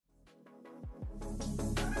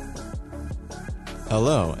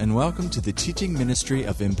Hello, and welcome to the teaching ministry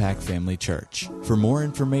of Impact Family Church. For more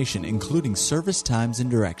information, including service times and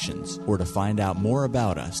directions, or to find out more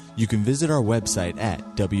about us, you can visit our website at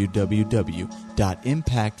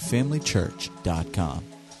www.impactfamilychurch.com.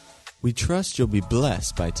 We trust you'll be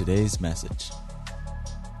blessed by today's message.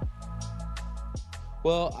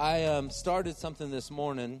 Well, I started something this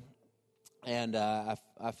morning, and I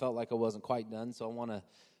felt like I wasn't quite done, so I want to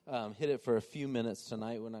hit it for a few minutes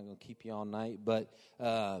tonight. We're not going to keep you all night, but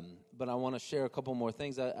I want to share a couple more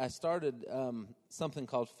things. I started something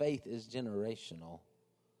called Faith is Generational,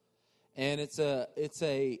 and it's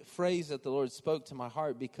a phrase that the Lord spoke to my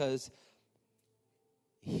heart because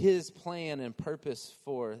His plan and purpose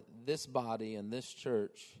for this body and this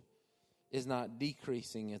church is not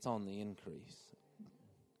decreasing; it's on the increase.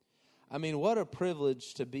 I mean, what a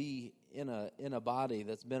privilege to be in a body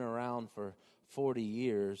that's been around for 40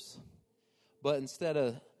 years, but instead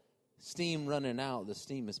of steam running out, the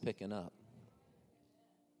steam is picking up.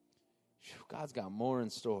 God's got more in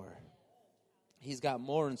store. He's got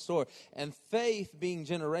more in store. And faith being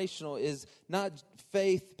generational is not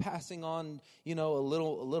faith passing on, a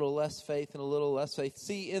little less faith and a little less faith.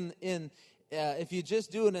 See, if you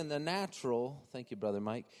just do it in the natural, thank you, Brother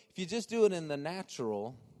Mike. If you just do it in the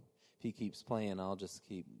natural, if he keeps playing, I'll just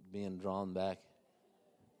keep being drawn back.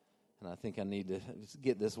 And I think I need to just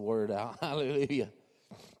get this word out. Hallelujah.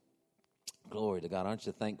 Glory to God. Aren't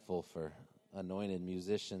you thankful for anointed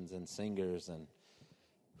musicians and singers? And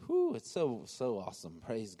it's so awesome.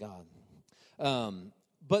 Praise God.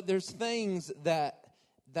 But there's things that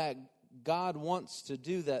God wants to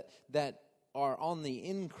do that are on the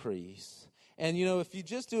increase. And, if you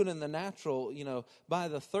just do it in the natural, by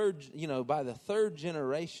the third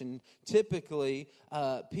generation, typically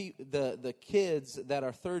the kids that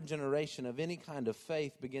are third generation of any kind of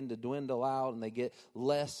faith begin to dwindle out and they get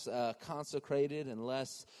less consecrated and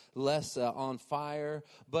less on fire.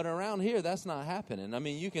 But around here, that's not happening. I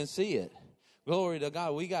mean, you can see it. Glory to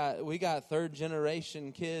God. We got third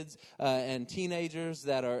generation kids and teenagers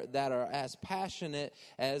that are as passionate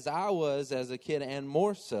as I was as a kid and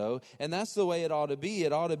more so. And that's the way it ought to be.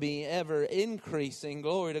 It ought to be ever increasing.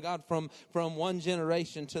 Glory to God from one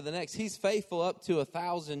generation to the next. He's faithful up to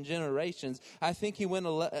 1,000 generations. I think he went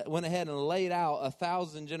ahead and laid out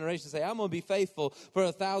 1,000 generations. Say, I'm going to be faithful for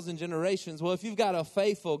 1,000 generations. Well, if you've got a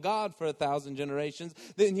faithful God for 1,000 generations,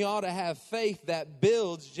 then you ought to have faith that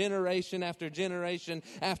builds generation after generation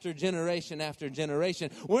after generation after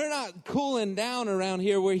generation. We're not cooling down around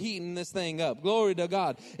here. We're heating this thing up. Glory to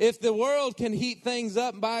God. If the world can heat things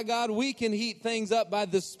up by God, we can heat things up by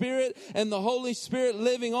the Spirit and the Holy Spirit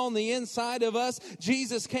living on the inside of us.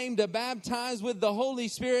 Jesus came to baptize with the Holy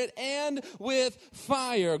Spirit and with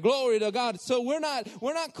fire. Glory to God. So we're not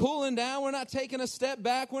cooling down. We're not taking a step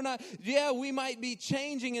back. We might be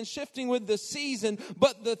changing and shifting with the season,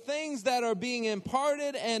 but the things that are being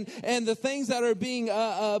imparted and the things that are being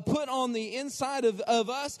put on the inside of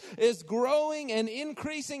us is growing and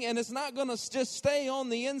increasing, and it's not going to just stay on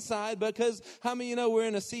the inside, because how many of you know we're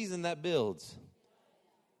in a season that builds?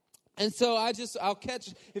 And so I'll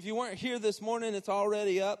catch, if you weren't here this morning, it's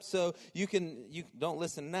already up, so you don't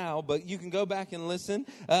listen now, but you can go back and listen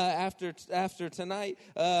after tonight,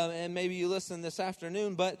 and maybe you listen this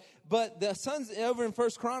afternoon. But the sons, over in 1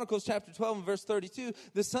 Chronicles chapter 12 and verse 32,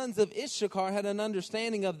 the sons of Issachar had an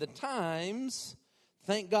understanding of the times.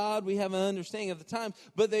 Thank God we have an understanding of the times,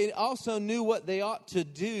 but they also knew what they ought to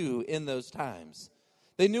do in those times.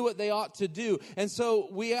 They knew what they ought to do. And so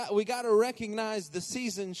we got to recognize the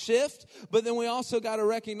season shift, but then we also got to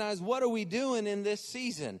recognize what are we doing in this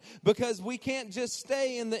season? Because we can't just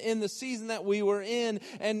stay in the season that we were in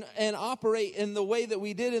and operate in the way that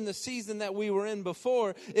we did in the season that we were in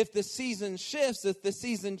before. If the season shifts, if the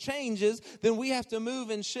season changes, then we have to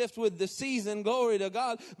move and shift with the season. Glory to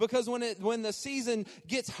God. Because when the season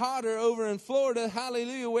gets hotter over in Florida,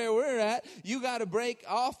 hallelujah, where we're at, you got to break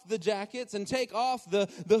off the jackets and take off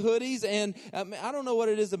the hoodies. And I don't know what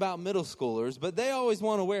it is about middle schoolers, but they always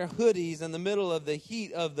want to wear hoodies in the middle of the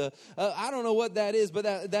heat of the I don't know what that is,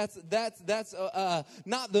 but that's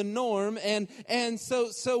not the norm. And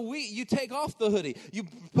so you take off the hoodie, you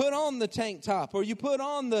put on the tank top, or you put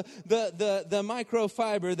on the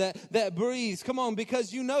microfiber that breathes. Come on,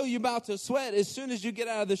 because you're about to sweat as soon as you get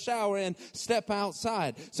out of the shower and step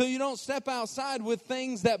outside. So you don't step outside with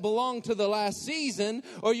things that belong to the last season,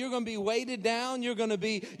 or you're going to be weighted down. You're going to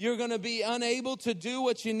to be unable to do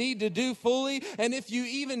what you need to do fully. And if you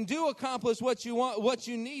even do accomplish what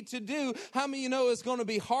you need to do, how many of you know it's going to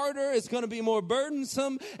be harder? It's going to be more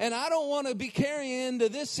burdensome. And I don't want to be carrying into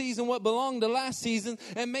this season what belonged to last season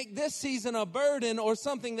and make this season a burden or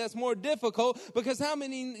something that's more difficult, because how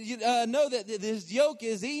many know that his yoke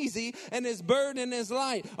is easy and his burden is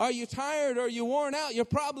light? Are you tired? Or are you worn out? You're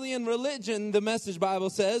probably in religion, the Message Bible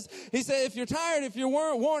says. He said, if you're tired, if you're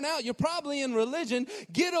worn out, you're probably in religion.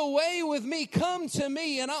 Get away with me. Come to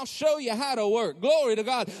me and I'll show you how to work. Glory to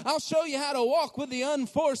God. I'll show you how to walk with the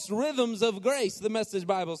unforced rhythms of grace, the Message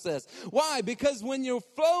Bible says. Why? Because when you're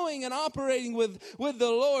flowing and operating with the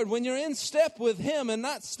Lord, when you're in step with Him and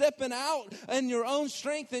not stepping out in your own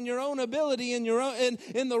strength and your own ability in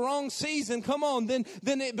the wrong season, come on, then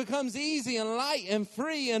it becomes easy and light and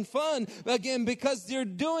free and fun again, because you're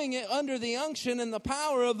doing it under the unction and the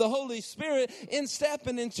power of the Holy Spirit, in step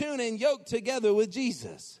and in tune and yoked together with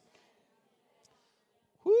Jesus.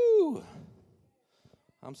 Whoo!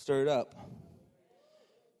 I'm stirred up.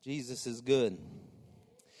 Jesus is good.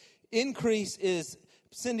 Increase is,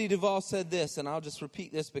 Cindy Duvall said this, and I'll just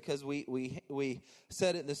repeat this because we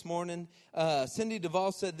said it this morning. Cindy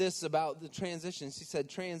Duvall said this about the transition. She said,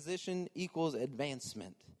 transition equals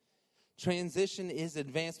advancement. Transition is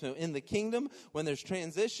advancement. In the kingdom, when there's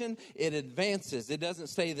transition, it advances. It doesn't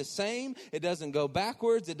stay the same. It doesn't go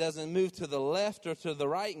backwards. It doesn't move to the left or to the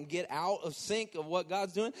right and get out of sync of what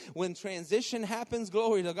God's doing. When transition happens,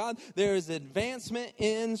 glory to God, there is advancement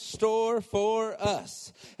in store for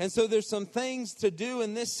us. And so there's some things to do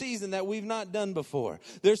in this season that we've not done before.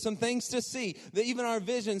 There's some things to see. That even our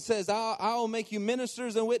vision says, I will make you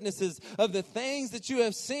ministers and witnesses of the things that you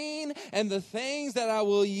have seen and the things that I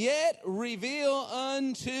will yet reveal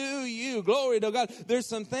unto you. Glory to God. There's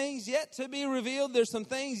some things yet to be revealed. There's some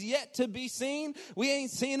things yet to be seen. We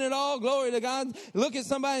ain't seen it all. Glory to God. Look at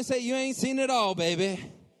somebody and say, you ain't seen it all, baby.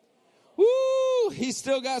 Woo! He's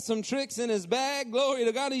still got some tricks in his bag. Glory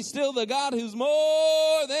to God. He's still the God who's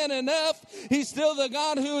more than enough. He's still the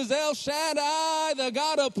God who is El Shaddai, the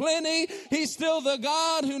God of plenty. He's still the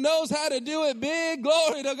God who knows how to do it big.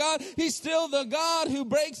 Glory to God. He's still the God who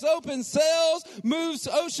breaks open cells, moves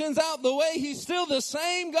oceans out the way. He's still the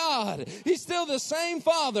same God. He's still the same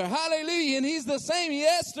Father. Hallelujah. And He's the same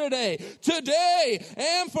yesterday, today,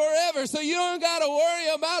 and forever. So you don't got to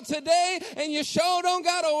worry about today, and you sure don't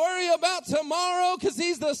got to worry about tomorrow, because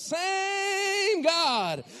He's the same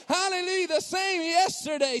God. Hallelujah. The same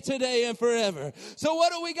yesterday, today, and forever. So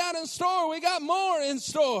what do we got in store? We got more in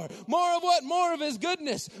store. More of what? More of His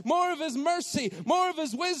goodness, more of His mercy, more of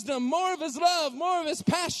His wisdom, more of His love, more of His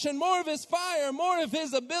passion, more of His fire, more of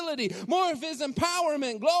His ability, more of His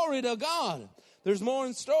empowerment. Glory to God. There's more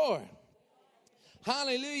in store.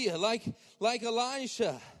 Hallelujah. Like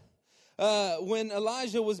Elisha, when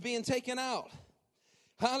Elijah was being taken out.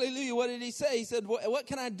 Hallelujah. What did he say? He said, what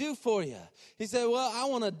can I do for you? He said, well, I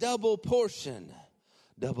want a double portion.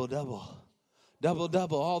 Double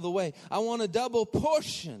all the way. I want a double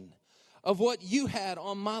portion of what you had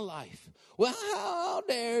on my life. Well, how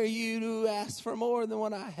dare you to ask for more than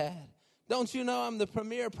what I had? Don't you know I'm the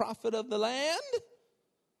premier prophet of the land?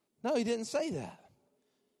 No, he didn't say that.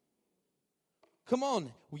 Come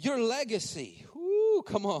on. Your legacy. Woo,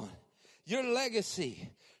 come on. Your legacy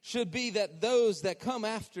should be that those that come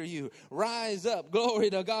after you rise up, glory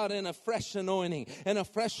to God, in a fresh anointing and a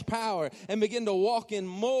fresh power, and begin to walk in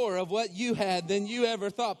more of what you had than you ever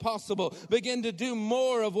thought possible. Begin to do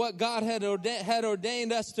more of what God had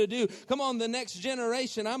ordained us to do. Come on, the next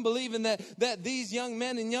generation. I'm believing that these young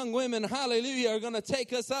men and young women, hallelujah, are going to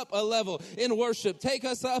take us up a level in worship, take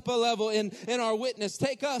us up a level in our witness,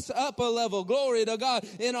 take us up a level, glory to God,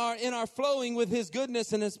 in our flowing with His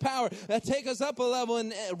goodness and His power, take us up a level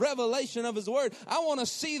in revelation of His word. I want to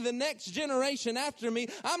see the next generation after me.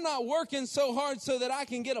 I'm not working so hard so that I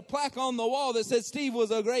can get a plaque on the wall that says Steve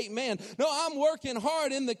was a great man. No, I'm working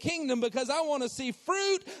hard in the kingdom because I want to see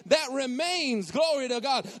fruit that remains. Glory to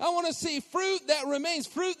God. I want to see fruit that remains,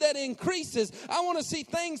 fruit that increases. I want to see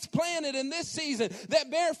things planted in this season that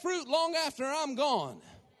bear fruit long after I'm gone.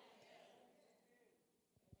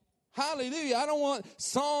 Hallelujah. I don't want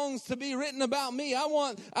songs to be written about me. I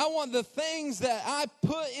want the things that I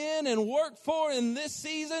put in and work for in this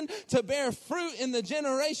season to bear fruit in the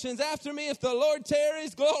generations after me. If the Lord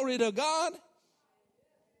tarries, glory to God.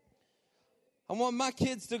 I want my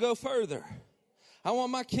kids to go further. I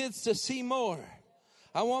want my kids to see more.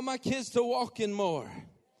 I want my kids to walk in more.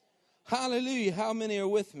 Hallelujah. How many are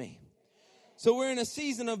with me? So we're in a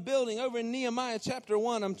season of building. Over in Nehemiah chapter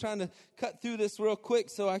 1, I'm trying to cut through this real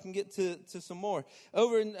quick so I can get to some more.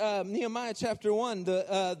 Over in Nehemiah chapter 1,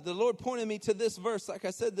 the Lord pointed me to this verse, like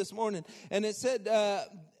I said this morning. And it said,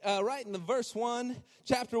 right in the verse 1,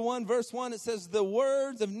 chapter 1, verse 1, it says, the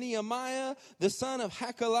words of Nehemiah, the son of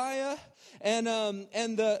Hakaliah, and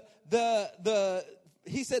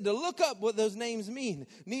he said to look up what those names mean.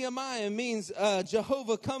 Nehemiah means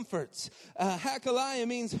Jehovah comforts. Hakaliah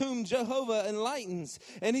means whom Jehovah enlightens.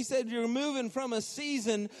 And he said you're moving from a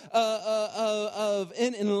season of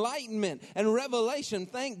enlightenment and revelation.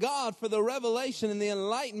 Thank God for the revelation and the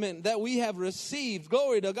enlightenment that we have received.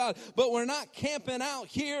 Glory to God. But we're not camping out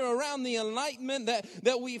here around the enlightenment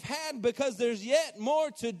that we've had, because there's yet more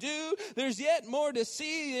to do. There's yet more to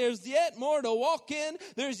see. There's yet more to walk in.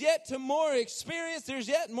 There's yet to more experience. There's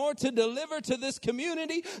yet more to deliver to this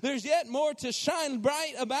community. There's yet more to shine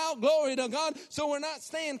bright about. Glory to God. So we're not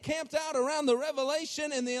staying camped out around the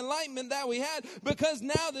revelation and the enlightenment that we had, because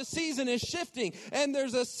now the season is shifting. And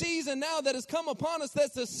there's a season now that has come upon us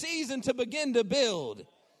that's a season to begin to build.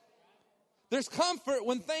 There's comfort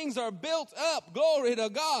when things are built up. Glory to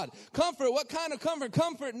God. Comfort. What kind of comfort?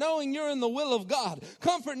 Comfort knowing you're in the will of God.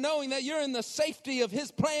 Comfort knowing that you're in the safety of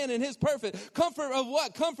His plan and His perfect. Comfort of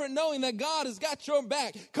what? Comfort knowing that God has got your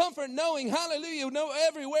back. Comfort knowing, hallelujah, know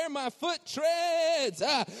everywhere my foot treads.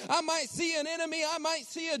 I might see an enemy. I might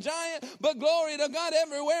see a giant. But glory to God,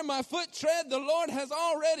 everywhere my foot tread, the Lord has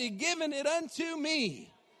already given it unto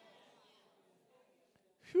me.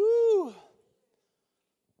 Whew.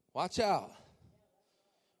 Watch out.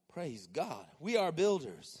 Praise God. We are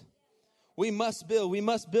builders. We must build. We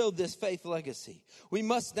must build this faith legacy. We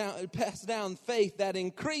must pass down faith that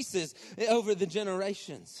increases over the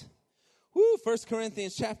generations. 1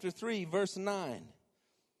 Corinthians chapter 3, verse 9.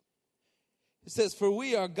 It says, for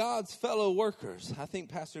we are God's fellow workers. I think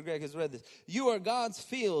Pastor Greg has read this. You are God's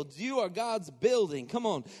fields. You are God's building. Come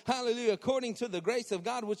on. Hallelujah. According to the grace of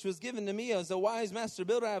God, which was given to me as a wise master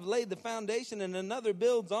builder, I have laid the foundation and another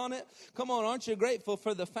builds on it. Come on. Aren't you grateful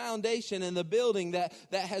for the foundation and the building that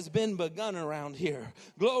has been begun around here?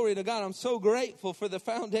 Glory to God. I'm so grateful for the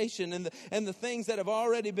foundation and the things that have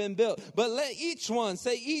already been built. But let each one,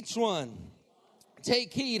 say each one,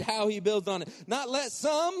 take heed how he builds on it. Not let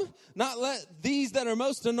some, not let these that are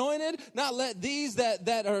most anointed, not let these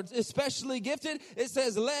that are especially gifted. It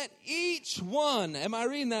says, let each one. Am I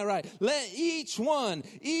reading that right? Let each one.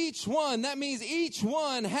 That means each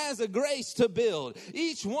one has a grace to build.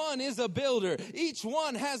 Each one is a builder. Each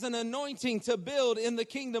one has an anointing to build in the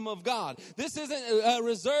kingdom of God. This isn't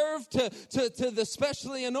reserved to the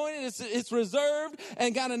specially anointed. It's reserved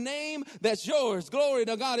and got a name that's yours. Glory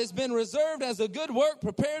to God. It's been reserved as a good work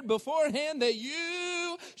prepared beforehand that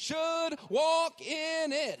you should walk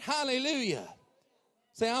in it. Hallelujah.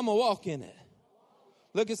 Say, I'm going to walk in it.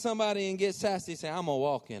 Look at somebody and get sassy. Say, I'm going to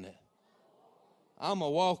walk in it. I'm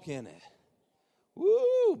going to walk in it.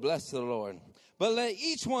 Woo, bless the Lord. But let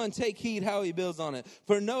each one take heed how he builds on it.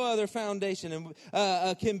 For no other foundation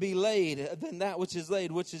can be laid than that which is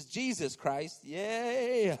laid, which is Jesus Christ.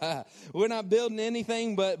 Yay. We're not building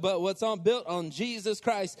anything but what's built on Jesus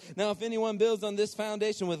Christ. Now, if anyone builds on this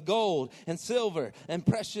foundation with gold and silver and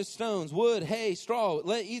precious stones, wood, hay, straw,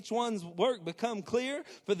 let each one's work become clear,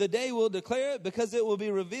 for the day will declare it, because it will be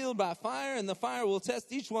revealed by fire, and the fire will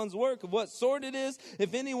test each one's work of what sort it is.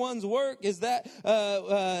 If anyone's work is that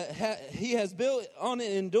he has built on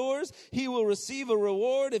it endures, he will receive a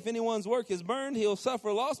reward. If anyone's work is burned, he'll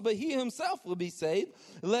suffer loss, but he himself will be saved,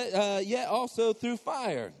 yet also through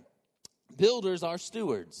fire. Builders are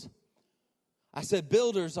stewards. I said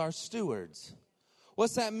builders are stewards.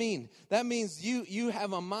 What's that mean? That means you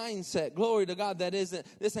have a mindset, glory to God,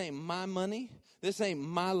 this ain't my money. This ain't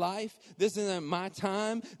my life. This isn't my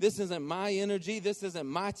time. This isn't my energy. This isn't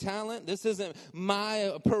my talent. This isn't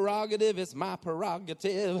my prerogative. It's my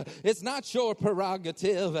prerogative. It's not your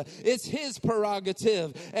prerogative. It's his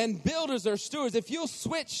prerogative. And builders are stewards. If you'll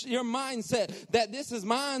switch your mindset that this is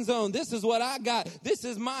mine zone, this is what I got, this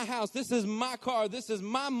is my house, this is my car, this is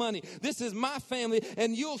my money, this is my family,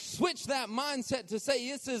 and you'll switch that mindset to say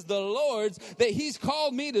this is the Lord's, that he's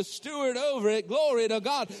called me to steward over it, glory to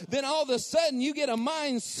God, then all of a sudden you get a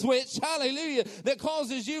mind switch, hallelujah, that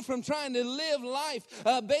causes you from trying to live life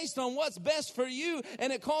based on what's best for you,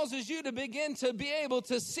 and it causes you to begin to be able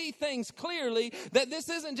to see things clearly, that this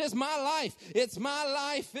isn't just my life, it's my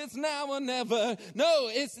life, it's now or never. No,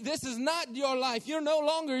 this is not your life. You're no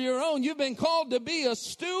longer your own. You've been called to be a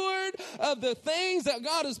steward of the things that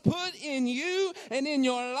God has put in you and in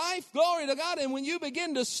your life, glory to God, and when you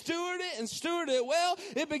begin to steward it and steward it well,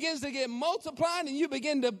 it begins to get multiplied, and you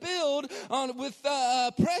begin to build on with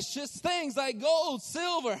precious things like gold,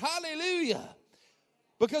 silver. Hallelujah.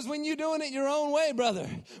 Because when you're doing it your own way, brother,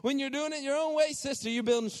 when you're doing it your own way, sister, you're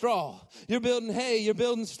building straw, you're building hay, you're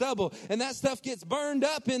building stubble, and that stuff gets burned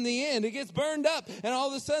up in the end. It gets burned up, and all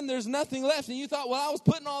of a sudden there's nothing left. And you thought, well, I was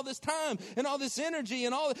putting all this time and all this energy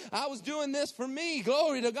and I was doing this for me,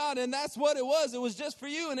 glory to God, and that's what it was. It was just for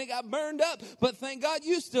you, and it got burned up. But thank God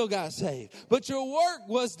you still got saved. But your work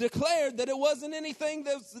was declared that it wasn't anything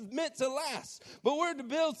that was meant to last. But we're to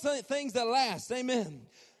build things that last. Amen.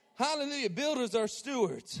 Hallelujah. Builders are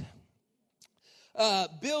stewards.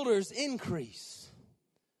 Builders increase.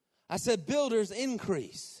 I said builders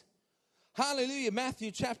increase. Hallelujah.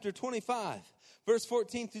 Matthew chapter 25, verse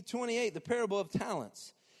 14 through 28, the parable of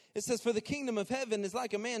talents. It says, for the kingdom of heaven is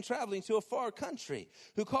like a man traveling to a far country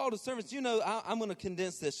who called his servants. You know, I'm going to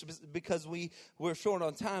condense this because we're short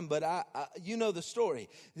on time, but you know the story.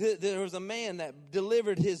 There was a man that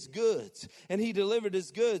delivered his goods, and he delivered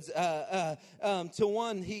his goods to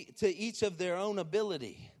each of their own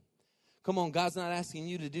ability. Come on, God's not asking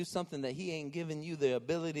you to do something that he ain't giving you the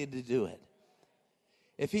ability to do it.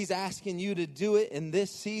 If he's asking you to do it in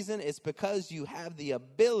this season, it's because you have the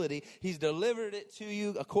ability. He's delivered it to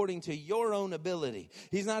you according to your own ability.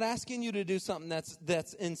 He's not asking you to do something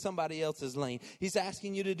that's in somebody else's lane. He's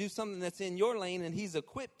asking you to do something that's in your lane, and he's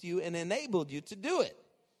equipped you and enabled you to do it.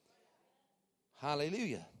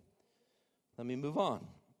 Hallelujah. Let me move on.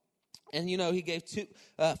 And, you know, he gave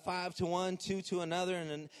 5 to one, 2 to another,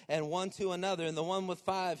 and 1 to another. And the one with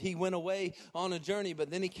 5, he went away on a journey,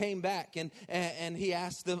 but then he came back and he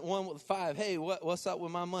asked the one with 5, hey, what's up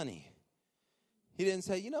with my money? He didn't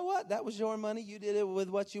say, you know what, that was your money. You did it with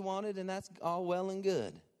what you wanted, and that's all well and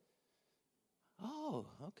good. Oh,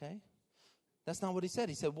 okay. That's not what he said.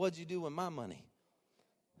 He said, what'd you do with my money?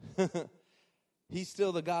 He's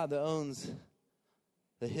still the God that owns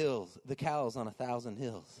the hills, the cows on 1,000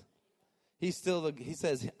 hills. He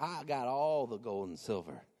says, I got all the gold and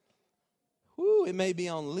silver. Woo, it may be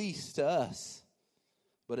on lease to us,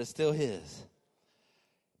 but it's still his.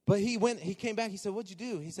 But he came back, he said, what'd you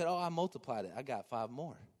do? He said, I multiplied it. I got 5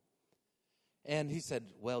 more. And he said,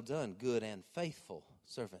 well done, good and faithful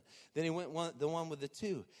servant. Then he went the one with the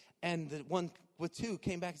 2. And the one with 2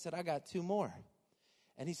 came back and said, I got 2 more.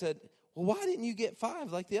 And he said, well, why didn't you get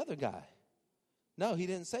 5 like the other guy? No, he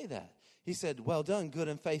didn't say that. He said, well done, good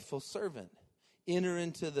and faithful servant. Enter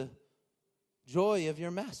into the joy of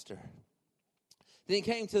your master. Then he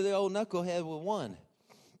came to the old knucklehead with 1.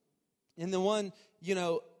 And the one, you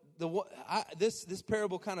know, this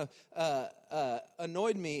parable kind of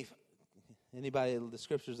annoyed me. Anybody, the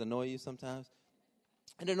scriptures annoy you sometimes?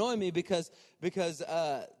 It annoyed me because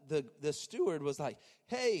the steward was like,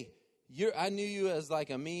 hey, I knew you as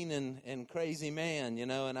like a mean and crazy man, you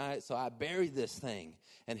know, so I buried this thing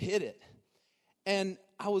and hid it. And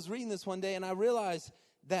I was reading this one day, and I realized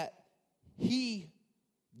that he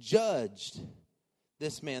judged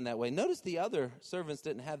this man that way. Notice the other servants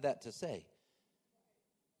didn't have that to say.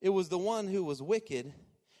 It was the one who was wicked,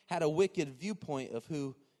 had a wicked viewpoint of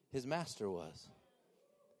who his master was.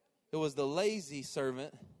 It was the lazy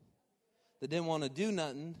servant that didn't want to do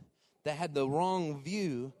nothing, that had the wrong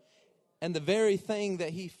view, and the very thing that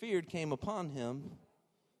he feared came upon him.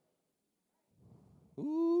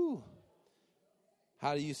 Ooh.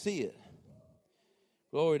 How do you see it?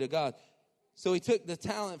 Glory to God. So he took the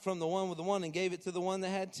talent from the one with the 1 and gave it to the one that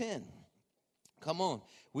had 10. Come on.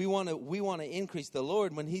 We want to increase. The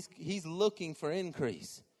Lord, when he's looking for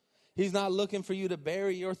increase. He's not looking for you to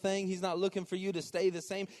bury your thing. He's not looking for you to stay the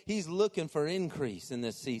same. He's looking for increase in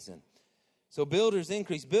this season. So builders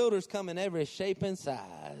increase. Builders come in every shape and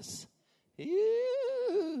size.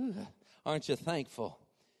 Ew. Aren't you thankful?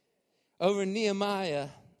 Over in Nehemiah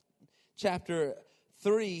chapter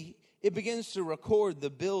 3, it begins to record the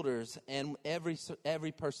builders and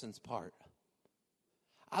every person's part.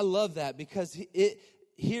 I love that because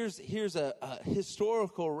here's a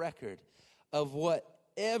historical record of what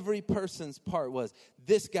every person's part was.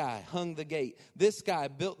 This guy hung the gate. This guy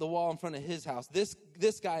built the wall in front of his house. This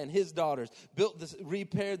guy and his daughters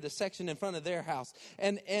repaired the section in front of their house.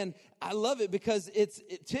 And I love it because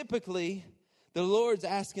typically the Lord's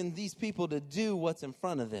asking these people to do what's in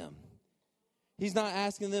front of them. He's not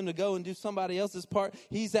asking them to go and do somebody else's part.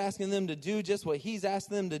 He's asking them to do just what he's asked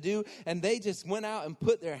them to do. And they just went out and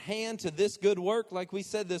put their hand to this good work, like we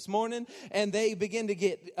said this morning. And they begin to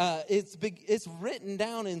get, it's written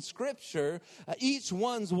down in Scripture, each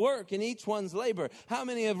one's work and each one's labor. How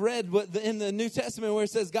many have read in the New Testament where it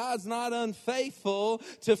says, God's not unfaithful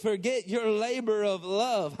to forget your labor of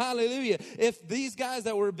love? Hallelujah. If these guys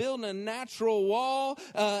that were building a natural wall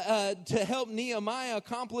to help Nehemiah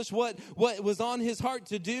accomplish what was on his heart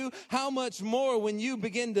to do, how much more when you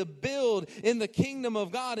begin to build in the kingdom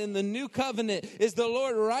of God in the new covenant is the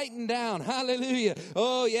Lord writing down. Hallelujah.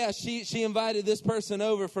 Oh yeah, she invited this person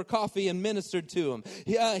over for coffee and ministered to him.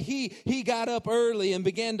 He got up early and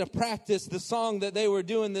began to practice the song that they were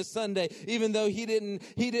doing this Sunday, even though he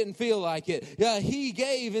didn't feel like it. He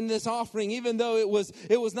gave in this offering, even though it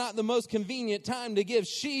was not the most convenient time to give.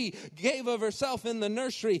 She gave of herself in the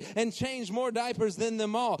nursery and changed more diapers than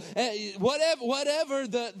them all. Whatever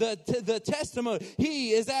the testimony,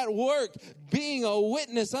 he is at work being a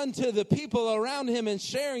witness unto the people around him and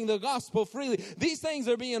sharing the gospel freely. These things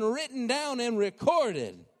are being written down and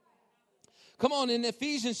recorded. Come on, in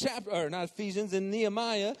in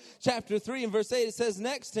Nehemiah chapter 3 and verse 8, it says,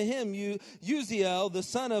 next to him, Uziel, the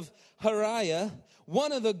son of Hariah,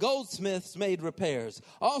 one of the goldsmiths, made repairs.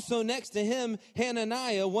 Also next to him,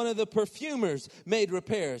 Hananiah, one of the perfumers, made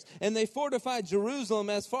repairs. And they fortified Jerusalem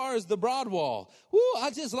as far as the broad wall. Woo,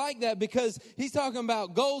 I just like that because he's talking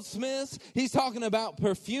about goldsmiths. He's talking about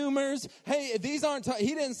perfumers. Hey, he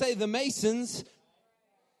didn't say the masons.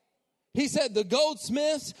 He said the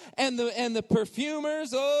goldsmiths and the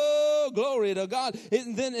perfumers. Oh, glory to God.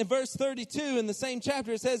 And then in verse 32 in the same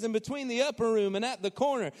chapter, it says, in between the upper room and at the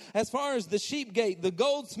corner, as far as the sheep gate, the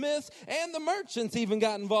goldsmiths and the merchants even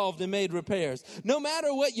got involved and made repairs. No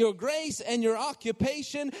matter what your grace and your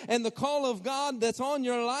occupation and the call of God that's on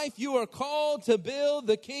your life, you are called to build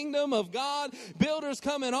the kingdom of God. Builders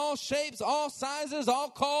come in all shapes, all sizes, all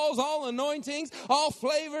calls, all anointings, all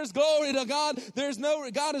flavors. Glory to God.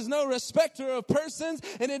 God is no respecter of persons,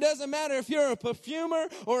 and it doesn't matter if you're a perfumer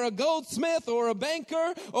or a goldsmith or a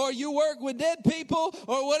banker or you work with dead people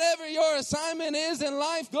or whatever your assignment is in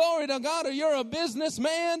life. Glory to God. Or you're a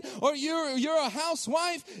businessman or you're a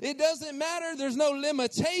housewife. It doesn't matter. There's no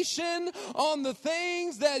limitation on the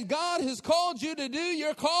things that God has called you to do.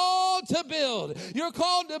 You're called to build. You're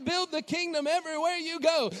called to build the kingdom everywhere you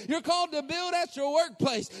go. You're called to build at your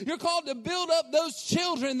workplace. You're called to build up those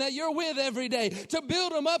children that you're with every day, to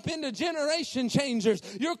build them up into generation changers.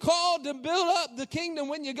 You're called to build up the kingdom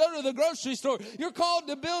when you go to the grocery store. You're called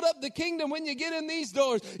to build up the kingdom when you get in these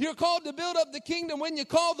doors. You're called to build up the kingdom when you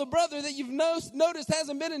call the brother that you've noticed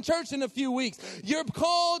hasn't been in church in a few weeks. You're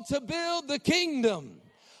called to build the kingdom.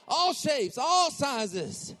 All shapes, all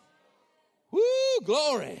sizes. Woo,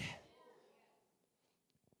 glory.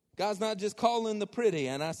 God's not just calling the pretty,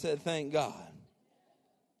 and I said, thank God.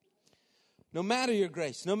 No matter your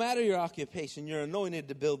grace, no matter your occupation, you're anointed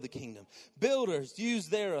to build the kingdom. Builders use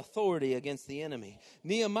their authority against the enemy.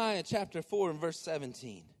 Nehemiah chapter 4 and verse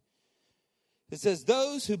 17. It says,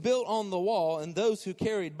 those who built on the wall and those who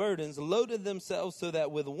carried burdens loaded themselves so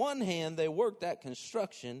that with one hand they worked at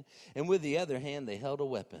construction and with the other hand they held a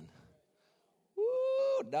weapon.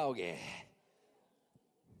 Woo, doggy.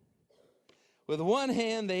 With one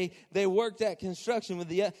hand they worked at construction. With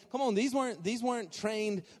the come on, these weren't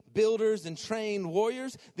trained builders and trained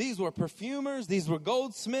warriors. These were perfumers. These were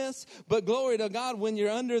goldsmiths. But glory to God, when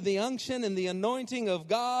you're under the unction and the anointing of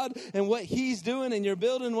God and what he's doing and you're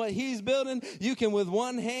building what he's building, you can with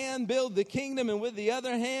one hand build the kingdom and with the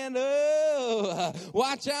other hand,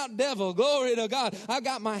 watch out, devil. Glory to God. I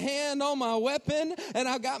got my hand on my weapon and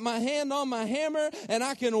I got my hand on my hammer and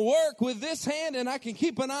I can work with this hand and I can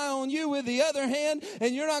keep an eye on you with the other hand,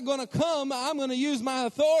 and you're not going to come. I'm going to use my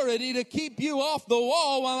authority to keep you off the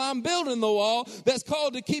wall while I'm building the wall that's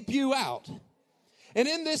called to keep you out. And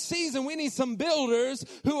in this season, we need some builders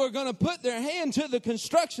who are going to put their hand to the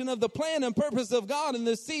construction of the plan and purpose of God in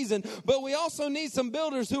this season. But we also need some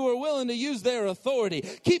builders who are willing to use their authority.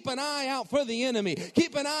 Keep an eye out for the enemy.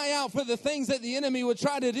 Keep an eye out for the things that the enemy would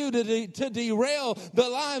try to do to derail the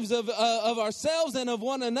lives of ourselves and of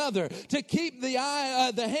one another. To keep the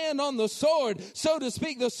hand on the sword, so to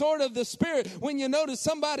speak, the sword of the Spirit. When you notice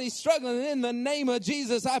somebody struggling, in the name of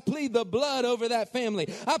Jesus, I plead the blood over that family.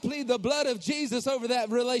 I plead the blood of Jesus over over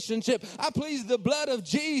that relationship. I plead the blood of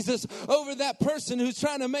Jesus over that person who's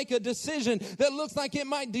trying to make a decision that looks like it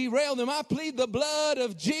might derail them. I plead the blood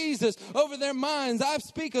of Jesus over their minds. I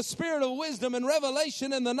speak a spirit of wisdom and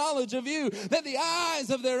revelation and the knowledge of you, that the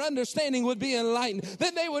eyes of their understanding would be enlightened,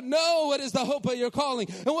 that they would know what is the hope of your calling,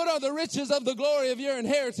 and what are the riches of the glory of your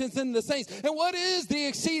inheritance in the saints, and what is the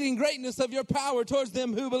exceeding greatness of your power towards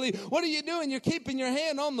them who believe. What are you doing? You're keeping your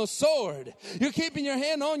hand on the sword. You're keeping your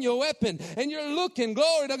hand on your weapon, and you're looking.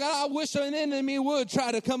 Glory to God. I wish an enemy would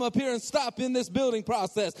try to come up here and stop in this building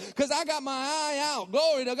process, because I got my eye out.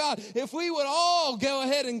 Glory to God. If we would all go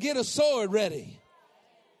ahead and get a sword ready.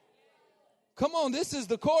 Come on, this is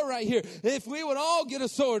the core right here. If we would all get a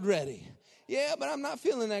sword ready. Yeah, but I'm not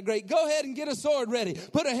feeling that great. Go ahead and get a sword ready.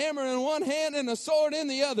 Put a hammer in one hand and a sword in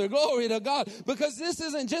the other. Glory to God. Because this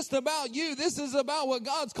isn't just about you. This is about what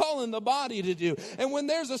God's calling the body to do. And when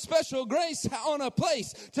there's a special grace on a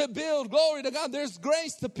place to build, glory to God, there's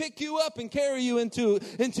grace to pick you up and carry you into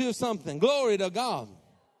something. Glory to God.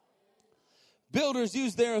 Builders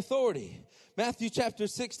use their authority. Matthew chapter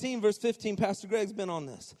 16, verse 15. Pastor Greg's been on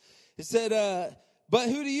this. It said, but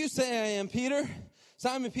who do you say I am, Peter?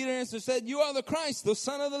 Simon Peter answered, said, you are the Christ, the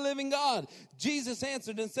Son of the living God. Jesus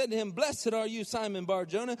answered and said to him, blessed are you, Simon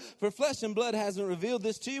Bar-Jonah, for flesh and blood hasn't revealed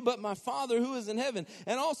this to you, but my Father who is in heaven.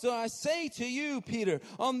 And also I say to you, Peter,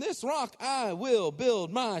 on this rock I will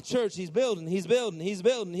build my church. He's building. And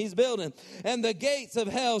the gates of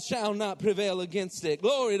hell shall not prevail against it.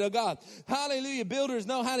 Glory to God. Hallelujah. Builders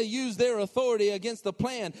know how to use their authority against the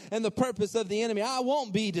plan and the purpose of the enemy. I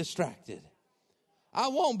won't be distracted. I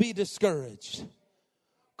won't be discouraged.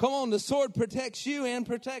 Come on, the sword protects you and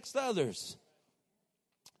protects others.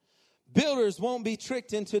 Builders won't be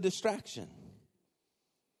tricked into distraction.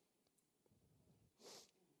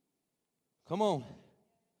 Come on.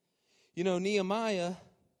 You know, Nehemiah,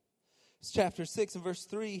 chapter 6 and verse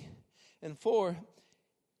 3 and 4,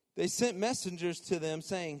 they sent messengers to them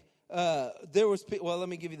saying, let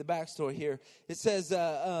me give you the backstory here. It says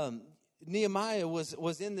Nehemiah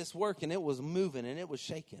was in this work, and it was moving and it was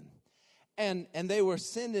shaking. And they were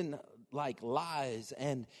sending like lies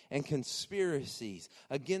and conspiracies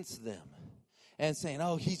against them, and saying,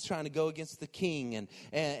 oh, he's trying to go against the king.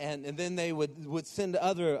 And then they would send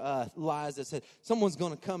other lies that said, someone's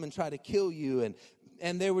going to come and try to kill you.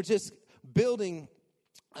 And they were just building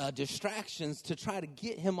distractions to try to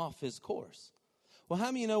get him off his course. Well, how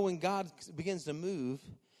many of you know when God begins to move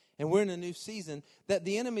and we're in a new season, that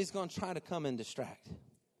the enemy's going to try to come and distract?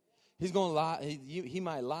 He's going to lie. He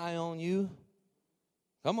might lie on you.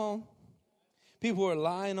 Come on. People were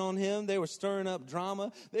lying on him. They were stirring up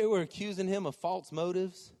drama. They were accusing him of false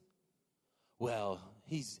motives. Well,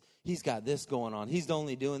 he's got this going on. He's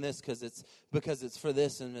only doing this because it's for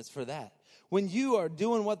this and it's for that. When you are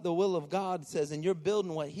doing what the will of God says and you're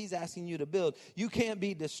building what he's asking you to build, you can't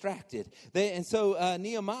be distracted. So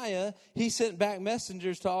Nehemiah, he sent back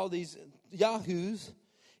messengers to all these yahoos.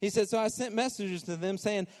 He said, so I sent messengers to them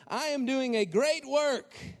saying, I am doing a great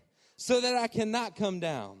work so that I cannot come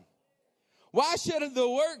down. Why should the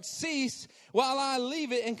work cease while I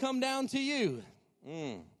leave it and come down to you?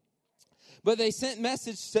 But they sent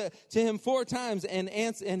message to him 4 times,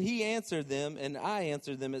 and he answered them, and I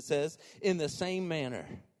answered them, it says, in the same manner.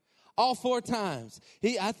 All 4 times.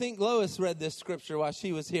 I think Lois read this scripture while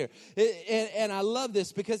she was here. And I love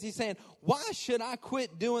this because he's saying, why should I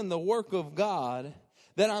quit doing the work of God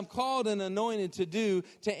that I'm called and anointed to do,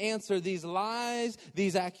 to answer these lies,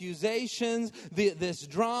 these accusations, this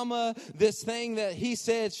drama, this thing that he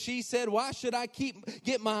said, she said? Why should I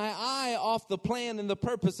get my eye off the plan and the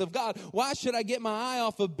purpose of God? Why should I get my eye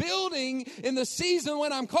off of building in the season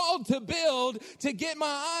when I'm called to build, to get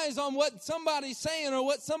my eyes on what somebody's saying or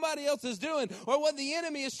what somebody else is doing or what the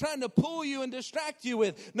enemy is trying to pull you and distract you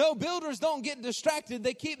with? No, builders don't get distracted.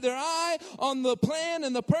 They keep their eye on the plan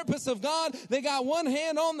and the purpose of God. They got one hand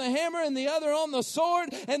on the hammer and the other on the sword,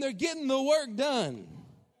 and they're getting the work done.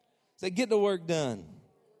 So get the work done.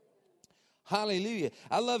 Hallelujah.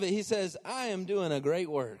 I love it. He says, I am doing a great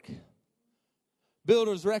work.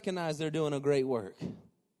 Builders recognize they're doing a great work.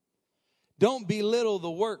 Don't belittle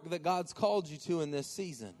the work that God's called you to in this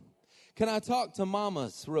season. Can I talk to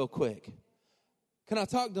mamas real quick? Can I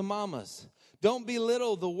talk to mamas? Don't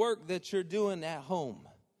belittle the work that you're doing at home.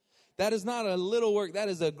 That is not a little work. That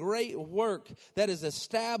is a great work that is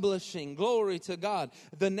establishing, glory to God,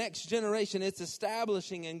 the next generation. It's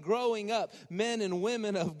establishing and growing up men and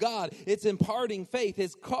women of God. It's imparting faith.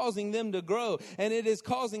 It's causing them to grow. And it is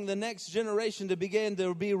causing the next generation to begin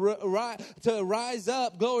to rise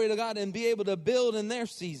up, glory to God, and be able to build in their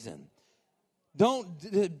season.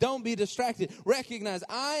 Don't be distracted. Recognize,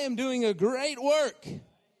 I am doing a great work.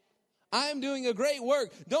 I am doing a great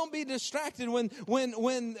work. Don't be distracted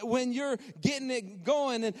when you're getting it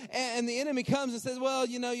going and the enemy comes and says, well,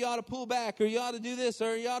 you ought to pull back, or you ought to do this,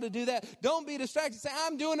 or you ought to do that. Don't be distracted. Say,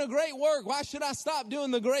 I'm doing a great work. Why should I stop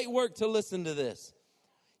doing the great work to listen to this?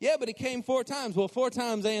 Yeah, but he came 4 times. Well, 4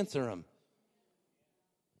 times answer him.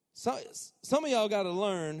 So, some of y'all got to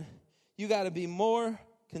learn, you got to be more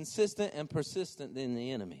consistent and persistent than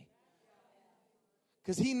the enemy.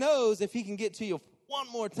 Because he knows if he can get to you one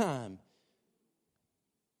more time,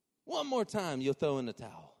 you'll throw in the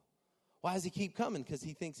towel. Why does he keep coming? Because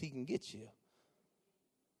he thinks he can get you.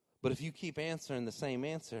 But if you keep answering the same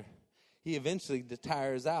answer, he eventually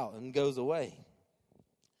tires out and goes away.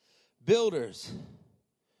 Builders.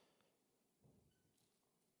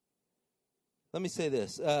 Let me say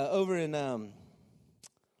this. Over in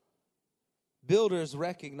builders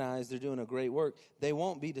recognize they're doing a great work. They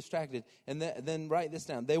won't be distracted. And then write this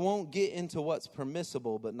down. They won't get into what's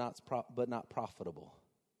permissible but not profitable.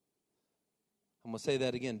 I'm going to say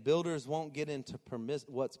that again. Builders won't get into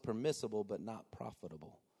what's permissible but not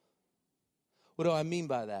profitable. What do I mean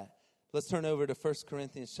by that? Let's turn over to 1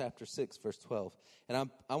 Corinthians chapter 6, verse 12. And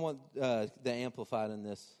I want the Amplified in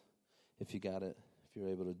this, if you got it, if you're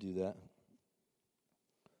able to do that.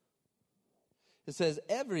 It says,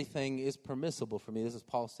 everything is permissible for me. This is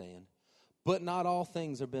Paul saying. But not all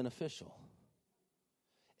things are beneficial.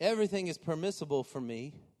 Everything is permissible for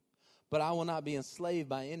me, but I will not be enslaved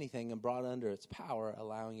by anything and brought under its power,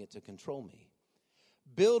 allowing it to control me.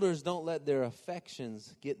 Builders don't let their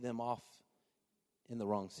affections get them off in the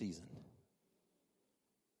wrong season.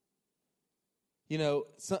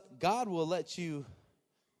 God will let you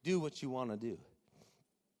do what you want to do.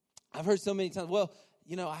 I've heard so many times, well,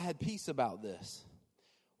 I had peace about this.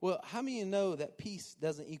 Well, how many of you know that peace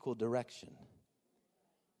doesn't equal direction?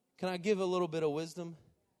 Can I give a little bit of wisdom?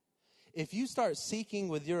 If you start seeking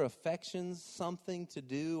with your affections something to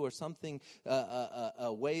do or something,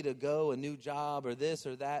 a way to go, a new job or this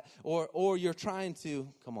or that, or you're trying to,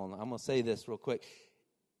 come on, I'm going to say this real quick.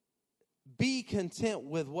 Be content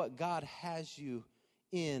with what God has you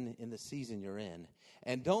in the season you're in.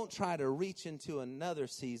 And don't try to reach into another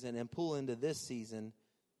season and pull into this season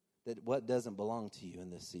that what doesn't belong to you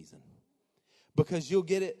in this season. Because you'll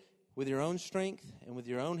get it with your own strength and with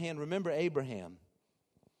your own hand. Remember Abraham.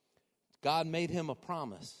 God made him a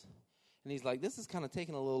promise. And he's like, this is kind of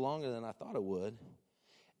taking a little longer than I thought it would.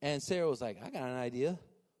 And Sarah was like, I got an idea.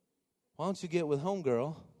 Why don't you get with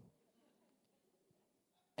homegirl?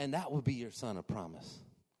 And that will be your son of promise.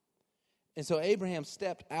 And so Abraham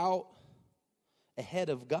stepped out ahead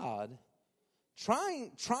of God,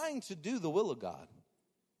 trying to do the will of God.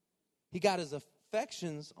 He got his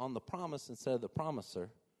affections on the promise instead of the promiser.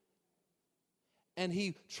 And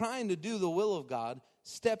he, trying to do the will of God,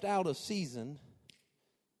 stepped out of season.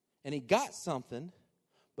 And he got something.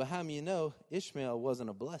 But how many of you know Ishmael wasn't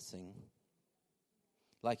a blessing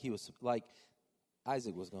like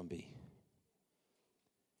Isaac was going to be.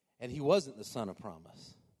 And he wasn't the son of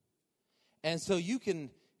promise. And so you can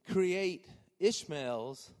create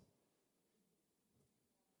Ishmaels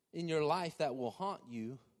in your life that will haunt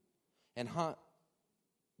you and haunt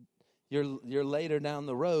your later down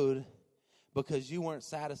the road because you weren't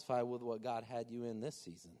satisfied with what God had you in this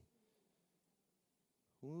season.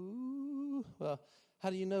 Ooh, well, how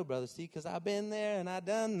do you know, Brother Steve? Because I've been there and I've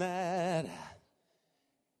done that.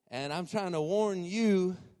 And I'm trying to warn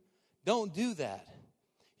you, don't do that.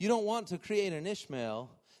 You don't want to create an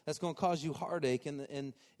Ishmael that's going to cause you heartache in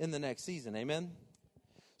the next season. Amen?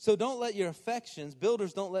 So don't let your affections,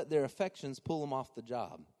 builders don't let their affections pull them off the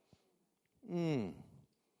job. I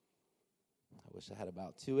wish I had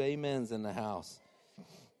about 2 amens in the house.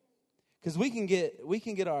 Because we can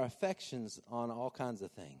get our affections on all kinds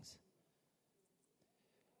of things.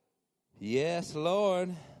 Yes,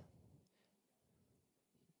 Lord.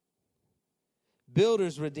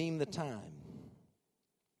 Builders redeem the time.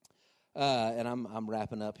 And I'm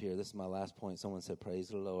wrapping up here. This is my last point. Someone said, praise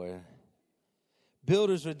the Lord.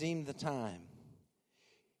 Builders redeem the time.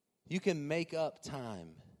 You can make up time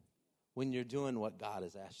when you're doing what God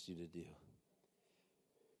has asked you to do.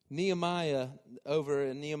 Nehemiah, over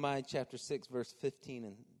in Nehemiah chapter 6, verse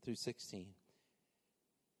 15 through 16.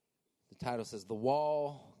 The title says, The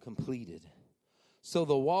Wall Completed. So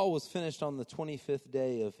the wall was finished on the 25th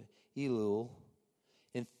day of Elul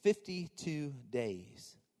in 52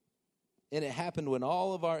 days. And it happened when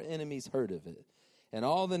all of our enemies heard of it, and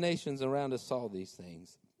all the nations around us saw these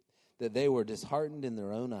things, that they were disheartened in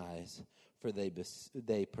their own eyes, for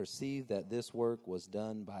they perceived that this work was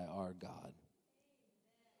done by our God.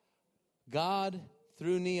 God,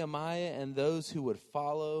 through Nehemiah and those who would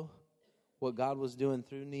follow what God was doing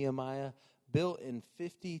through Nehemiah, built in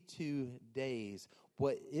 52 days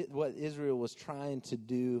what Israel was trying to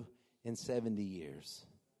do in 70 years.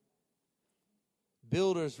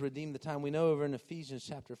 Builders redeem the time. We know over in Ephesians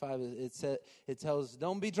chapter 5, it tells us,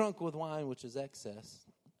 don't be drunk with wine, which is excess,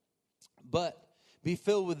 but be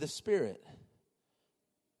filled with the Spirit.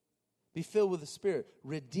 Be filled with the Spirit,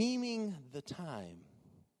 redeeming the time.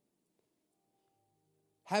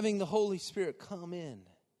 Having the Holy Spirit come in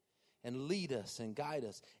and lead us and guide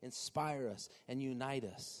us, inspire us and unite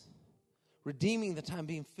us. Redeeming the time,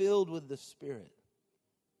 being filled with the Spirit.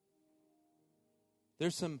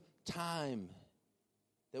 There's some time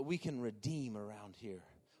that we can redeem around here.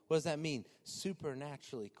 What does that mean?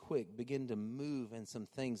 Supernaturally quick, begin to move in some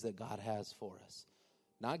things that God has for us.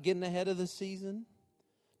 Not getting ahead of the season,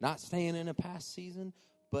 not staying in a past season,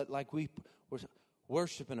 but like we were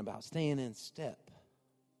worshiping about, staying in step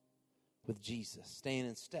with Jesus, staying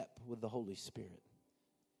in step with the Holy Spirit,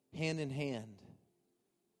 hand in hand.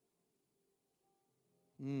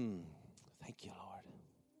 Thank you, Lord.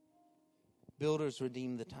 Builders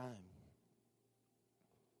redeem the time.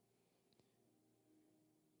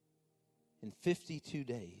 In 52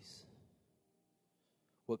 days,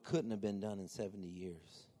 what couldn't have been done in 70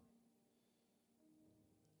 years.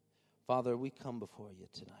 Father, we come before you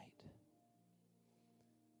tonight.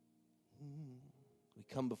 We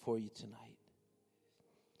come before you tonight.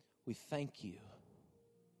 We thank you.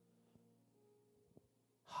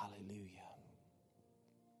 Hallelujah.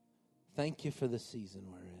 Thank you for the season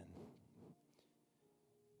we're in.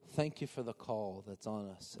 Thank you for the call that's on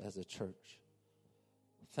us as a church.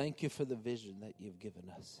 Thank you for the vision that you've given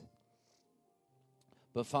us.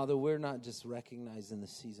 But Father, we're not just recognizing the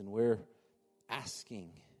season. We're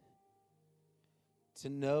asking to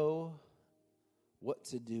know what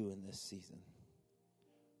to do in this season.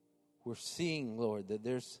 We're seeing, Lord, that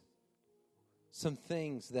there's some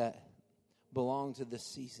things that belong to this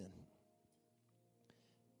season.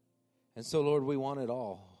 And so, Lord, we want it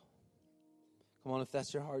all. Come on, if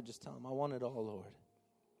that's your heart, just tell him, I want it all, Lord.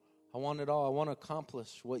 I want it all. I want to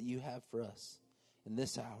accomplish what you have for us in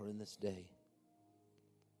this hour, in this day.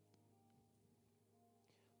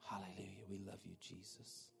 Hallelujah. We love you,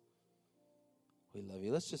 Jesus. We love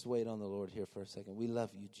you. Let's just wait on the Lord here for a second. We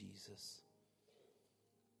love you, Jesus.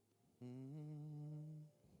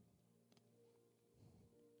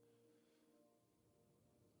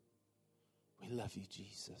 We love you,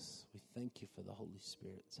 Jesus. We thank you for the Holy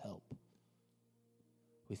Spirit's help.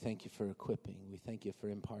 We thank you for equipping. We thank you for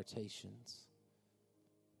impartations.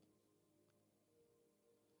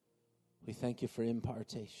 We thank you for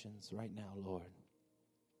impartations right now, Lord.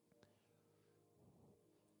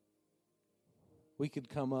 We could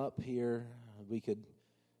come up here. We could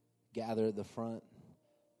gather at the front.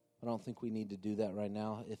 I don't think we need to do that right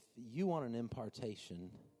now. If you want an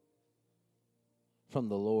impartation from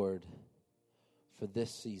the Lord for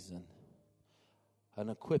this season, an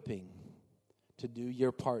equipping to do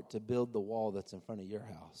your part to build the wall that's in front of your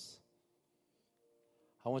house,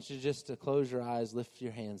 I want you just to close your eyes, lift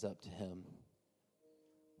your hands up to him,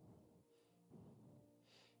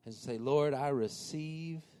 and say, Lord, I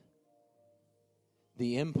receive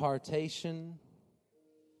the impartation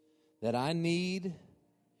that I need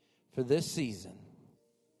for this season.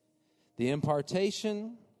 The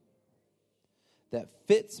impartation that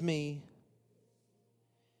fits me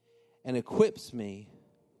and equips me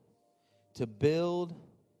to build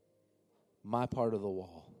my part of the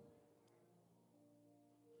wall.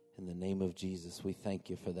 In the name of Jesus, we thank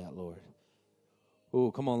you for that, Lord. Oh,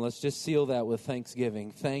 come on, let's just seal that with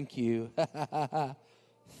thanksgiving. Thank you.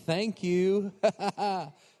 Thank you.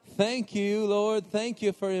 Thank you, Lord. Thank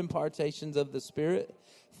you for impartations of the Spirit.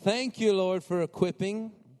 Thank you, Lord, for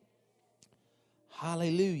equipping.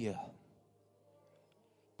 Hallelujah.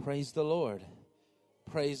 Praise the Lord.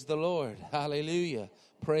 Praise the Lord. Hallelujah.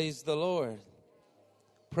 Praise the Lord.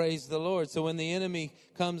 Praise the Lord. So when the enemy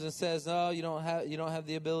comes and says, "Oh, you don't have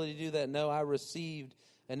the ability to do that." No, I received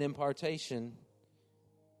an impartation.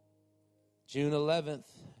 June 11th,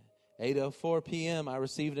 8:04 p.m. I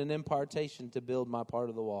received an impartation to build my part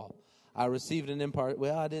of the wall. I received an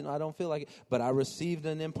I don't feel like it, but I received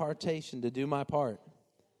an impartation to do my part.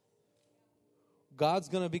 God's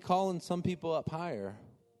going to be calling some people up higher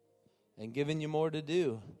and giving you more to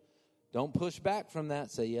do. Don't push back from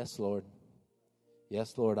that. Say, yes, Lord.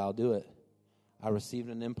 Yes, Lord, I'll do it. I received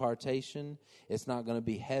an impartation. It's not going to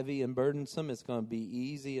be heavy and burdensome. It's going to be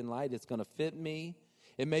easy and light. It's going to fit me.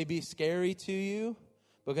 It may be scary to you,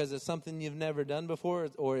 because it's something you've never done before,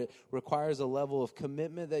 or it requires a level of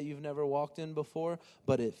commitment that you've never walked in before,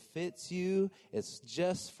 but it fits you. It's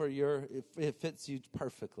just for it fits you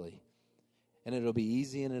perfectly. And it'll be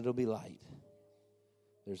easy and it'll be light.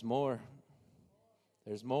 There's more.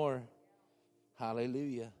 There's more.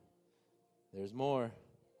 Hallelujah. There's more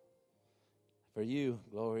for you.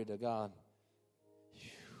 Glory to God. Whew.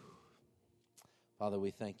 Father,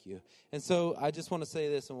 we thank you. And so I just want to say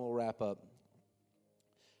this and we'll wrap up.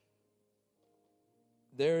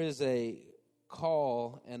 There is a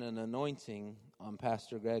call and an anointing on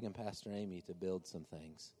Pastor Greg and Pastor Amy to build some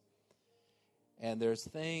things. And there's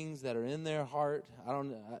things that are in their heart.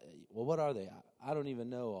 What are they? I don't even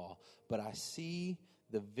know all. But I see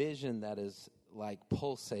the vision that is like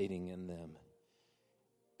pulsating in them.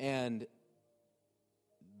 And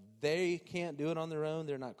they can't do it on their own.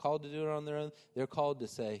 They're not called to do it on their own. They're called to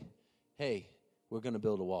say, hey, we're going to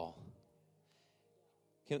build a wall.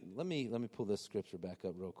 Let me pull this scripture back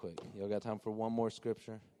up real quick. Y'all got time for one more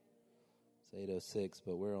scripture? It's 8:06,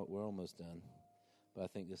 but we're almost done. But I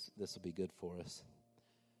think this will be good for us.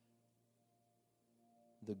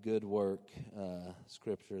 The good work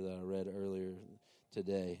scripture that I read earlier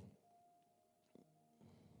today.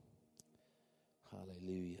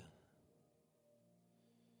 Hallelujah.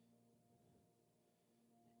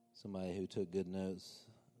 Somebody who took good notes,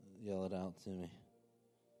 yell it out to me.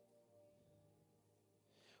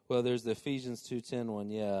 Well, there's the Ephesians 2:10 one,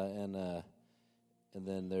 yeah, and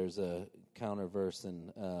then there's a counter verse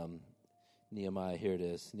in Nehemiah. Here it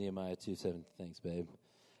is, Nehemiah 2:17. Thanks, babe.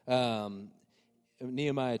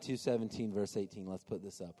 Nehemiah 2:17, verse 18. Let's put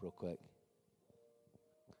this up real quick,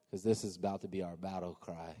 because this is about to be our battle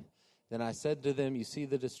cry. Then I said to them, you see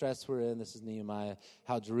the distress we're in. This is Nehemiah.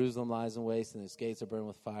 How Jerusalem lies in waste and its gates are burned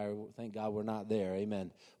with fire. Thank God we're not there.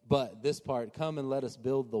 Amen. But this part, come and let us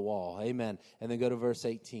build the wall. Amen. And then go to verse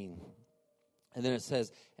 18. And then it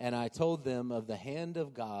says, and I told them of the hand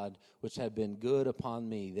of God, which had been good upon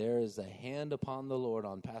me. There is a hand upon the Lord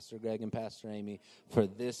on Pastor Greg and Pastor Amy for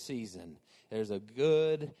this season. There's a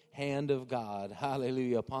good hand of God,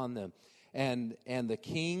 hallelujah, upon them. And the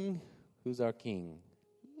king, who's our king?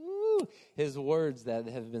 His words that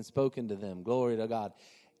have been spoken to them. Glory to God.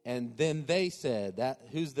 And then they said,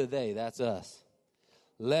 who's the they? That's us.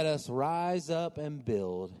 Let us rise up and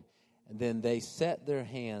build. And then they set their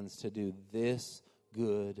hands to do this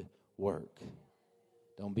good work.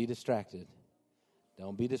 Don't be distracted.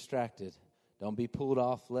 Don't be distracted. Don't be pulled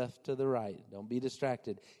off left to the right. Don't be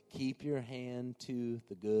distracted. Keep your hand to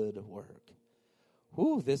the good work.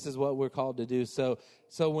 Whew, this is what we're called to do. So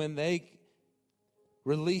when they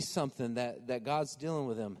release something that God's dealing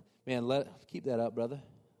with them, man, keep that up, brother.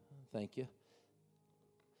 Thank you.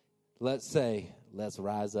 Let's say, let's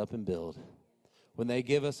rise up and build. When they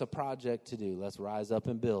give us a project to do, let's rise up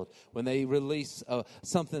and build. When they release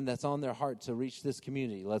something that's on their heart to reach this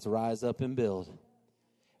community, let's rise up and build.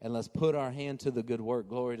 And let's put our hand to the good work.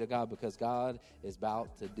 Glory to God, because God is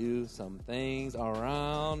about to do some things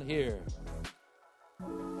around here.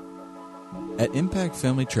 At Impact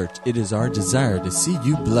Family Church, it is our desire to see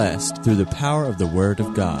you blessed through the power of the Word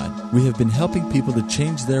of God. We have been helping people to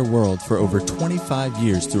change their world for over 25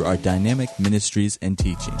 years through our dynamic ministries and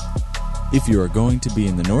teaching. If you are going to be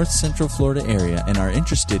in the North Central Florida area and are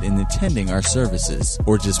interested in attending our services,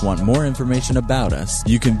 or just want more information about us,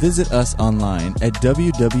 you can visit us online at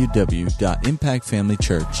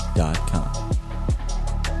www.impactfamilychurch.com.